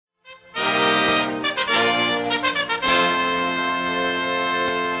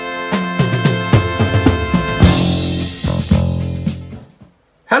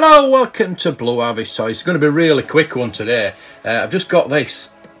Hello, welcome to Blue Harvest Toys. It's going to be a really quick one today. I've just got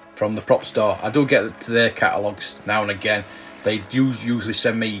this from the prop store. I do get their catalogues now and again. They do usually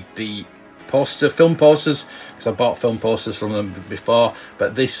send me the film posters, because I bought film posters from them before,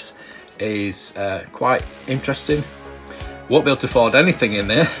 but this is quite interesting. Won't be able to afford anything in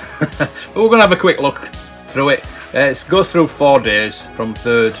there, but we're going to have a quick look through it. It goes through 4 days, from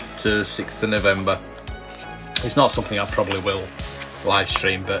 3rd to 6th of November. It's not something I probably will live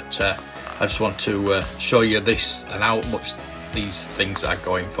stream, but I just want to show you this and how much these things are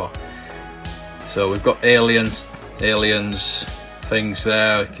going for. So we've got aliens things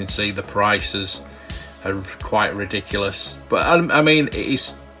there. You can see the prices are quite ridiculous, but I mean it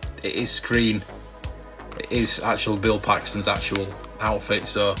is Screen, it is actual Bill Paxton's actual outfit,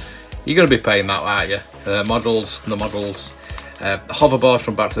 so you're going to be paying that, aren't you? The models, hoverboard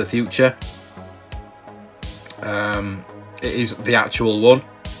from Back to the Future. It is the actual one.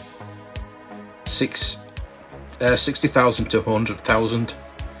 60,000 to 100,000.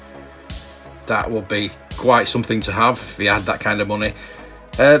 That would be quite something to have if you had that kind of money.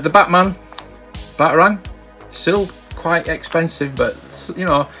 The Batarang, still quite expensive, but you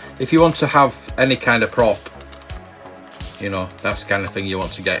know, if you want to have any kind of prop, you know, that's the kind of thing you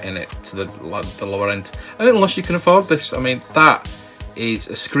want to get in it to the lower end. Unless you can afford this. I mean, that is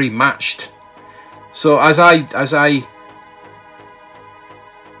a Screen matched. So as I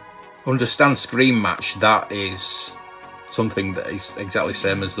understand Screen match, that is something that is exactly the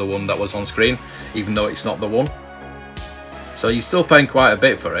same as the one that was on screen, even though it's not the one. So you're still paying quite a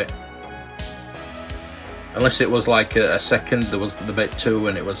bit for it, unless it was like a second, there was the bit 2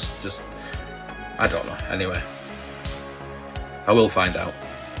 and it was just, I don't know. Anyway, I will find out.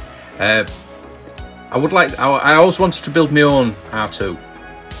 I always wanted to build my own R2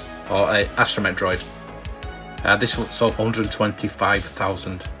 or a astromech droid. This one sold for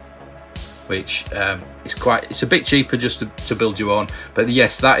 125,000, which it's a bit cheaper just to build your own. But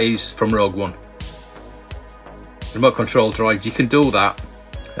yes, that is from Rogue One. Remote control droids, you can do that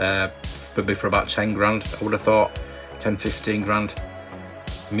maybe for about 10 grand. I would have thought 10-15 grand.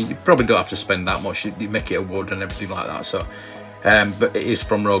 I mean, you probably don't have to spend that much. You make it a wood and everything like that. So but it is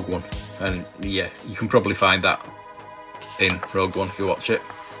from Rogue One, and yeah, you can probably find that in Rogue One if you watch it.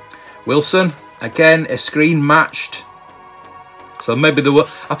 Wilson, again, a Screen matched. So maybe there were,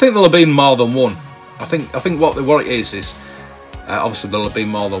 I think there'll have been more than one. I think what it is obviously there'll have been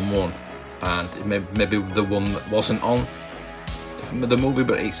more than one, and maybe the one that wasn't on the movie,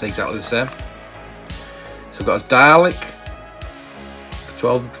 but it's exactly the same. So we've got a Dalek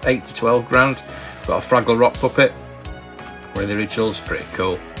for 8 to 12 grand. We've got a Fraggle Rock puppet, one of the originals, pretty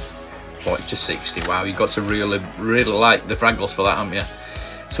cool. 40 to 60. Wow, you got to really like the Fraggles for that, haven't you?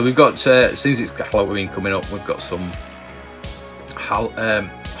 So we've got, since it's Halloween coming up, we've got some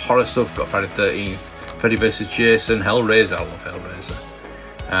horror stuff. We've got Friday the 13th, Freddy vs Jason, Hellraiser, I love Hellraiser,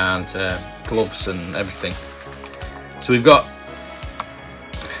 and gloves and everything. So we've got,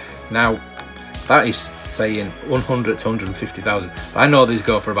 now that is saying 100 to 150,000, but I know these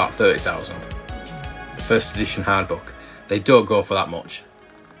go for about 30,000. The first edition hard book, they don't go for that much,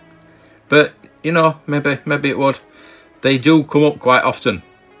 but you know, maybe it would. They do come up quite often,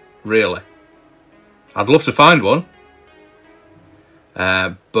 really. I'd love to find one,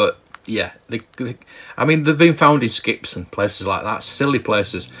 but yeah, I mean, they've been found in skips and places like that, silly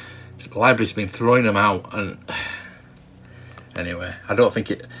places. The library's been throwing them out, and anyway, I don't think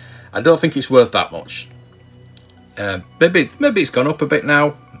it's worth that much. Maybe it's gone up a bit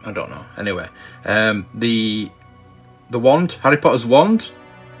now, I don't know. Anyway, the wand, Harry Potter's wand.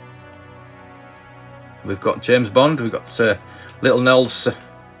 We've got James Bond. We've got Little Nell's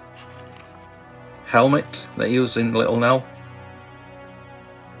helmet that he used in Little Nell.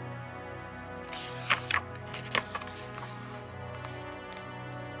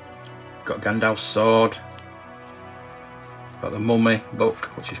 Got Gandalf's sword. Got the Mummy book,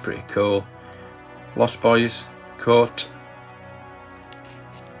 which is pretty cool. Lost Boys coat.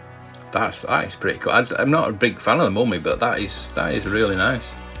 That is pretty cool. I'm not a big fan of the Mummy, but that is really nice.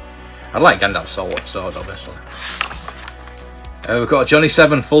 I like Gandalf's sword, obviously. We've got a Johnny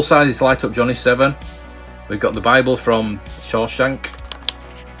 7 full size light up Johnny 7. We've got the Bible from Shawshank.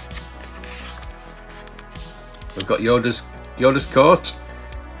 We've got Yoda's coat,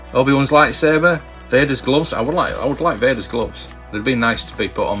 Obi-Wan's lightsaber, Vader's gloves. I would like Vader's gloves. They'd be nice to be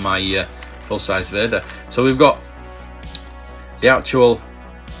put on my full size Vader. So we've got the actual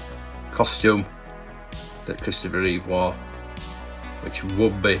costume that Christopher Reeve wore, which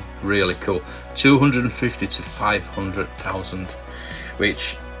would be really cool. 250 to 500,000,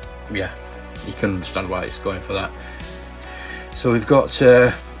 which, yeah, you can understand why it's going for that. So we've got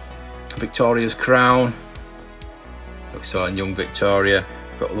Victoria's crown. We saw in young Victoria.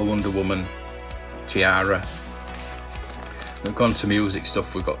 We've got the Wonder Woman tiara. We've gone to music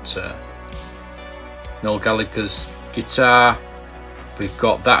stuff. We've got Noel Gallagher's guitar. We've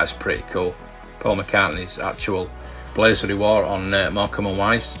got that is pretty cool. Paul McCartney's actual blazer he wore on Morecambe and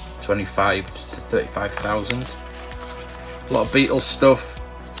Wise, 25 to 35,000. A lot of Beatles stuff.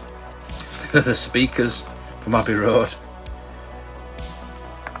 The speakers from Abbey Road.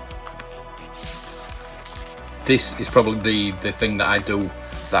 This is probably the thing that I do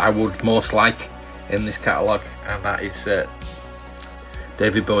that I would most like in this catalogue, and that is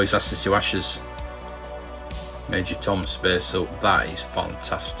David Bowie's Ashes to Ashes Major Tom space suit. That is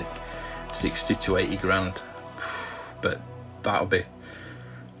fantastic. 60 to 80 grand, but that'll be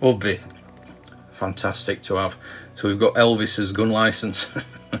would be fantastic to have. So we've got Elvis's gun license.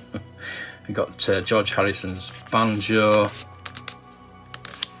 We've got George Harrison's banjo,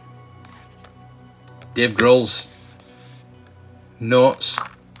 Dave Grohl's notes,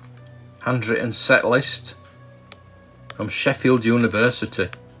 handwritten set list from Sheffield University.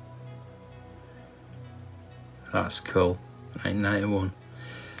 That's cool. 1991.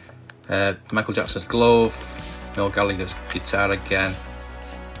 Michael Jackson's glove, Noel Gallagher's guitar again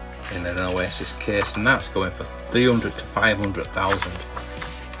in an Oasis case, and that's going for 300 to 500,000.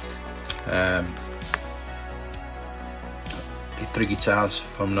 Three guitars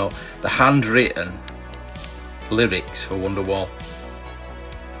from Noel. The handwritten lyrics for Wonderwall,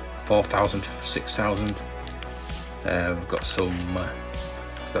 4,000 to 6,000. We've got some.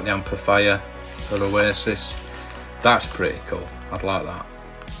 We've got the amplifier for Oasis. That's pretty cool. I'd like that.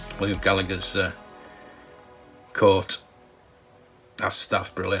 Liam Gallagher's coat. That's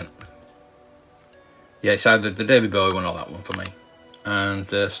brilliant. Yeah, it's either the David Bowie one or that one for me, and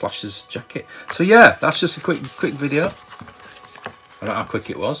Slash's jacket. So yeah, that's just a quick video. I don't know how quick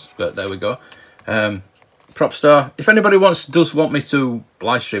it was, but there we go. Propstar. If anybody does want me to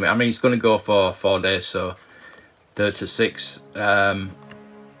live stream it, I mean it's going to go for 4 days, so 3rd to 6.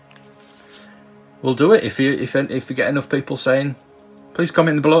 We'll do it if you get enough people saying. Please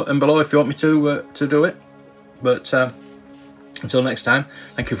comment below if you want me to do it. But until next time,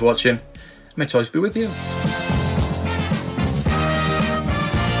 thank you for watching. May toys be with you.